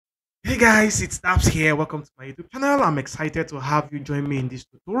Hey guys, it's Taps here. Welcome to my YouTube channel. I'm excited to have you join me in this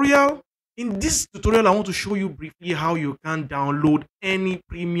tutorial. In this tutorial, I want to show you briefly how you can download any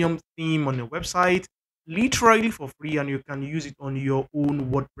premium theme on your website literally for free, and you can use it on your own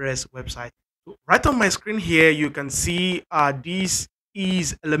WordPress website. So right on my screen here, you can see this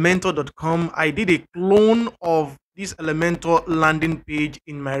is elementor.com. I did a clone of this Elementor landing page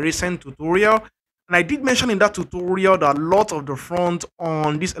in my recent tutorial, and I did mention in that tutorial that a lot of the fronts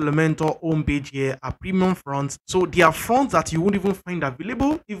on this Elementor homepage here are premium fronts. So they are fronts that you won't even find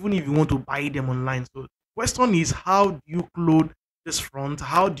available, even if you want to buy them online. So the question is, how do you clone this front?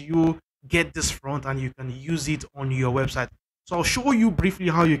 How do you get this front and you can use it on your website? So I'll show you briefly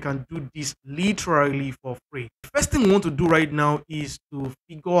how you can do this literally for free. The first thing we want to do right now is to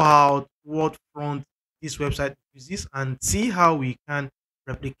figure out what front this website uses and see how we can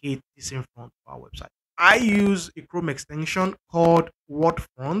replicate this in front of our website. I use a Chrome extension called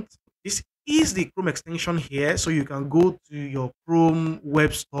WordFront. This is the Chrome extension here, so you can go to your Chrome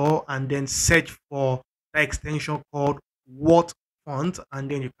web store and then search for the extension called WordFront, and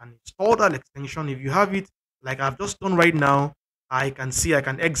then you can install that extension. If you have it, like I've just done right now, I can see I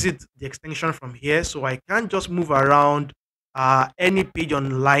can exit the extension from here, so I can just move around any page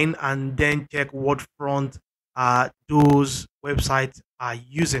online and then check what front those websites are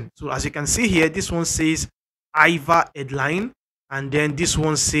using. So as you can see here, this one says Iva headline, and then this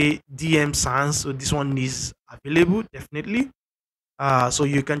one say DM Sans. So this one is available definitely. So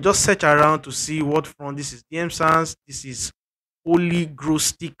you can just search around to see what front. This is DM Sans. This is Holy Grow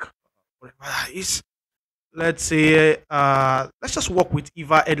Stick, whatever that is. Let's say let's just work with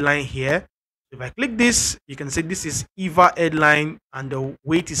Eva headline here. If I click this, you can see this is Eva headline and the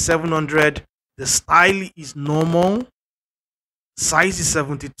weight is 700. The style is normal, size is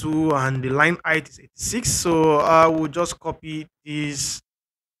 72, and the line height is 86. So I will just copy this.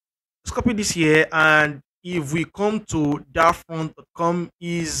 Let's copy this here, and if we come to darfront.com,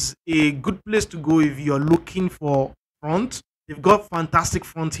 is a good place to go if you're looking for front. They've got fantastic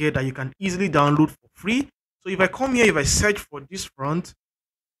front here that you can easily download for free. So if I come here, if I search for this front,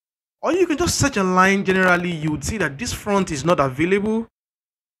 or you can just search online generally, you would see that this front is not available.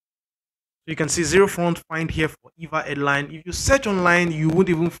 So you can see zero front find here for Eva headline. If you search online, you won't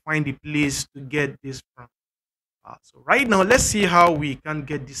even find a place to get this front. So right now, let's see how we can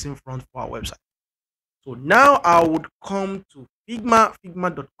get this in front for our website. So now I would come to Figma,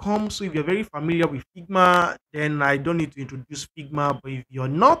 figma.com. So if you're very familiar with Figma, then I don't need to introduce Figma. But if you're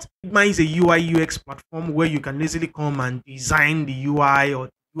not, Figma is a UI UX platform where you can easily come and design the UI or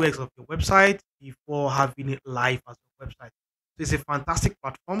UX of your website before having it live as a website. So it's a fantastic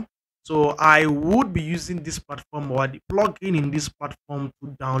platform. So I would be using this platform or the plugin in this platform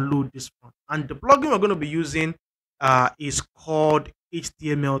to download this front. And the plugin we're going to be using is called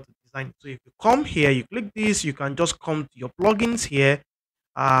HTML to design. So if you come here, you click this, you can just come to your plugins here.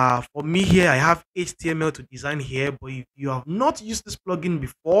 For me here, I have HTML to design here, but if you have not used this plugin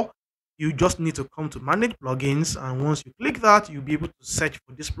before, you just need to come to manage plugins, and once you click that, you'll be able to search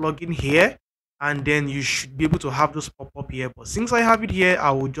for this plugin here, and then you should be able to have those pop up here. But since I have it here,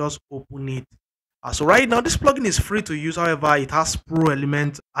 I will just open it. So right now, this plugin is free to use. However, it has pro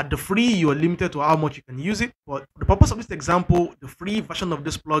elements. At the free, you are limited to how much you can use it. But for the purpose of this example, the free version of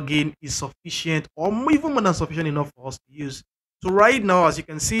this plugin is sufficient, or even more than sufficient enough for us to use. So right now, as you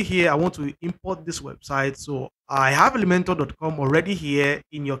can see here, I want to import this website. So I have elementor.com already here.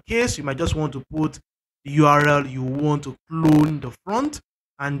 In your case, you might just want to put the URL you want to clone the front,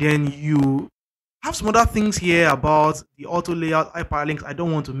 and then you have some other things here about the auto layout, hyperlinks. I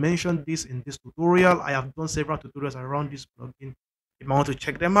don't want to mention this in this tutorial. I have done several tutorials around this plugin if I want to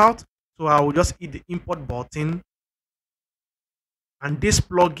check them out. So I will just hit the import button, and this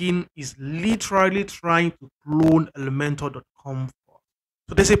plugin is literally trying to clone elementor.com.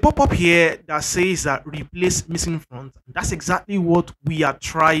 So there's a pop-up here that says that replace missing front. And that's exactly what we are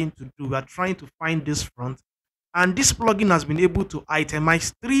trying to do. We are trying to find this front, and this plugin has been able to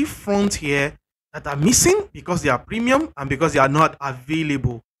itemize 3 fronts here that are missing because they are premium and because they are not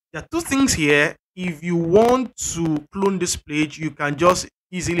available. There are 2 things here. If you want to clone this page, you can just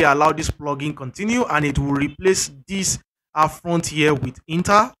easily allow this plugin continue, and it will replace this front here with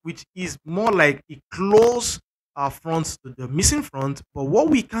inter, which is more like a close front to the missing front. But what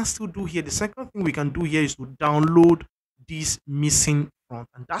we can still do here, the second thing we can do here, is to download this missing front,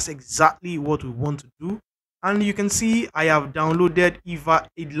 and that's exactly what we want to do. And you can see I have downloaded Eva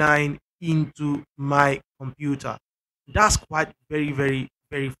headline into my computer. That's quite very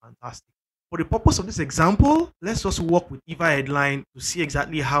fantastic. For the purpose of this example, let's just work with Eva headline to see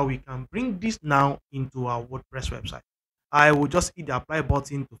exactly how we can bring this now into our WordPress website. I will just hit the apply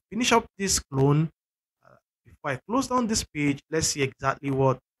button to finish up this clone. Before I close down this page, let's see exactly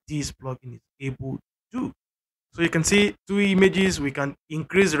what this plugin is able to do. So you can see two images. We can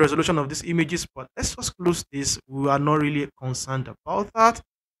increase the resolution of these images, but let's just close this. We are not really concerned about that.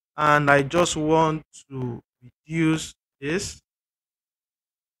 And I just want to reduce this.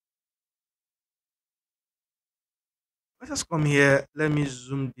 Let's just come here. Let me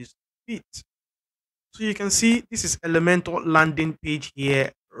zoom this bit. So you can see this is Elementor landing page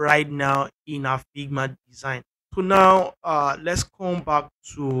here right now in our Figma design. So now let's come back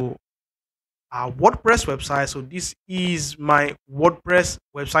to our WordPress website. So this is my WordPress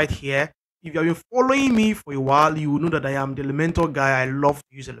website here. If you have been following me for a while, you will know that I am the Elementor guy. I love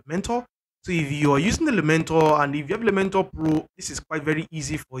to use Elementor. So if you are using Elementor and if you have Elementor Pro, this is quite very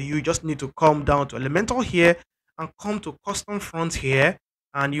easy for you. You just need to come down to Elementor here and come to custom front here,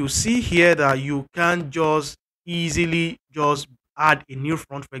 and you see here that you can just easily just add a new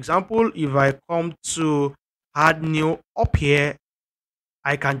front. For example, if I come to add new up here,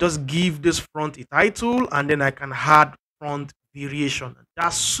 I can just give this front a title and then I can add front variation.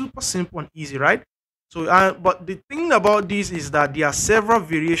 That's super simple and easy, right? So, but the thing about this is that there are several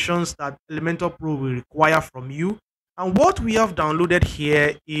variations that Elementor Pro will require from you. And what we have downloaded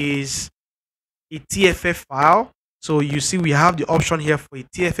here is a TFF file. So you see we have the option here for a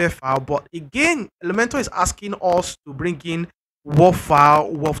TFF file, but again, Elementor is asking us to bring in WAV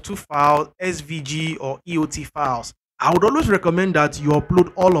file, WAV2 file, SVG or EOT files. I would always recommend that you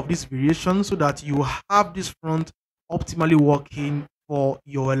upload all of these variations so that you have this front optimally working for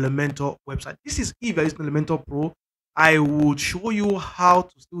your Elementor website. This is if you're using Elementor Pro. I would show you how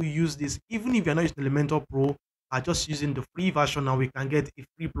to still use this even if you're not using Elementor Pro. Are just using the free version, and we can get a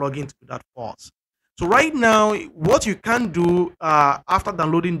free plugin to do that for us. So right now, what you can do after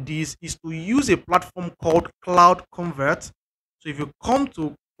downloading this is to use a platform called Cloud Convert. So if you come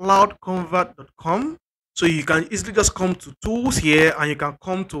to cloudconvert.com, so you can easily just come to tools here and you can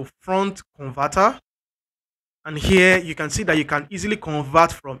come to front converter. And here you can see that you can easily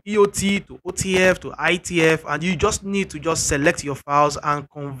convert from EOT to OTF to ITF, and you just need to just select your files and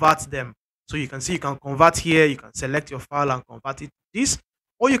convert them. So you can see you can convert here, you can select your file and convert it to this,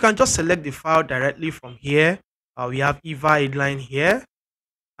 or you can just select the file directly from here. We have EVA headline here,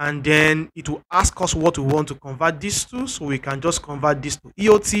 and then it will ask us what we want to convert this to. So we can just convert this to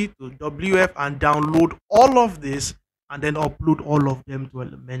EOT, to WF, and download all of this and then upload all of them to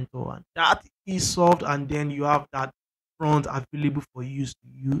Elementor, and that is solved. And then you have that front available for use to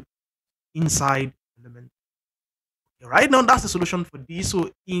you inside Elementor. Right now, that's the solution for this. So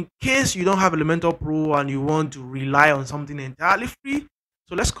in case you don't have Elementor Pro and you want to rely on something entirely free,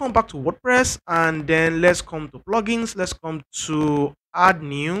 so let's come back to WordPress and then let's come to plugins. Let's come to add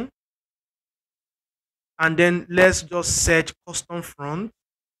new, and then let's just search custom front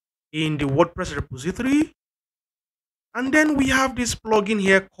in the WordPress repository. And then we have this plugin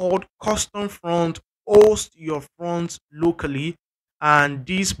here called custom front. Host your front locally, and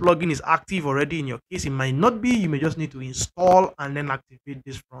this plugin is active already. In your case, it might not be. You may just need to install and then activate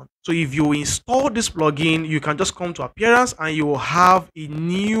this front. So if you install this plugin, you can just come to appearance and you will have a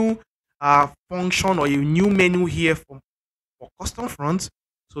new function or a new menu here for custom fronts.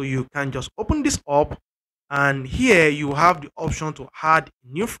 So you can just open this up, and here you have the option to add a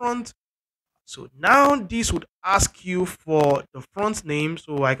new front. So now this would ask you for the front name.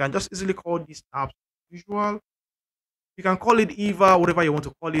 So I can just easily call this tab usual. You can call it Eva, whatever you want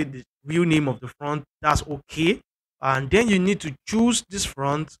to call it, the real name of the front, that's okay. And then you need to choose this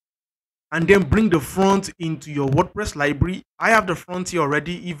front and then bring the front into your WordPress library. I have the front here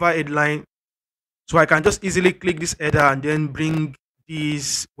already, Eva headline. So I can just easily click this header and then bring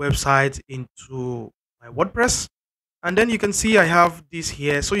this website into my WordPress. And then you can see I have this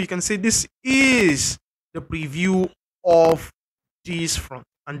here. So you can see this is the preview of this front.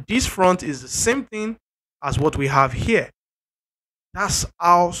 And this front is the same thing as what we have here. That's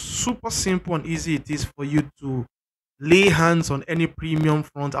how super simple and easy it is for you to lay hands on any premium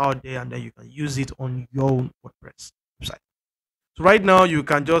front out there, and then you can use it on your own WordPress website. So right now you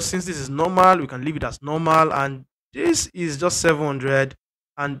can just, since this is normal, we can leave it as normal, and this is just 700,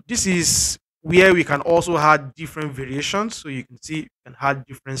 and this is where we can also add different variations. So you can see you can add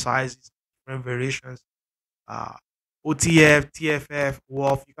different sizes, different variations, OTF, TFF,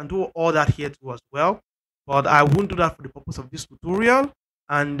 WAV. You can do all that here too as well, but I won't do that for the purpose of this tutorial.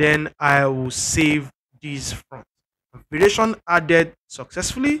 And then I will save this front. Variation added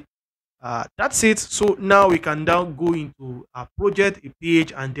successfully. That's it. So now we can now go into a project, a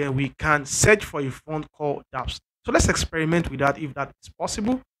page, and then we can search for a front called dApps. So let's experiment with that if that is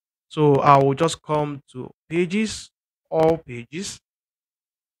possible. So I will just come to pages, all pages.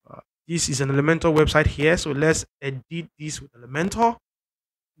 This is an Elementor website here, so let's edit this with Elementor.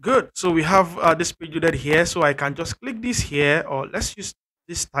 Good. So we have this page loaded here, so I can just click this here, or let's use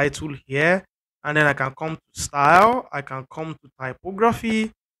this title here, and then I can come to style. I can come to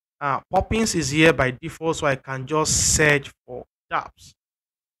typography. Poppins is here by default, so I can just search for dApps.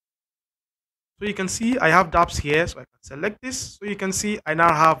 So you can see I have dApps here, so I can select this. So you can see I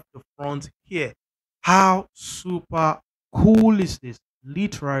now have the front here. How super cool is this?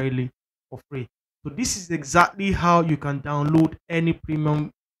 Literally for free. So this is exactly how you can download any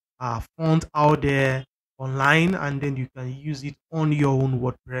premium font out there online, and then you can use it on your own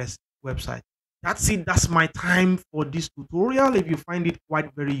WordPress website. That's it. That's my time for this tutorial. If you find it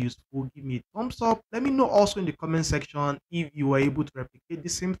quite very useful, give me a thumbs up. Let me know also in the comment section if you were able to replicate the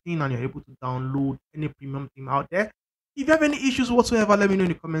same thing and you're able to download any premium theme out there. If you have any issues whatsoever, let me know in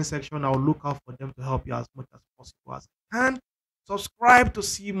the comment section. I'll look out for them to help you as much as possible as I can. Subscribe to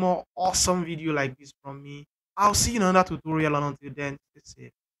see more awesome video like this from me. I'll see you in another tutorial, and until then, stay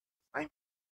safe.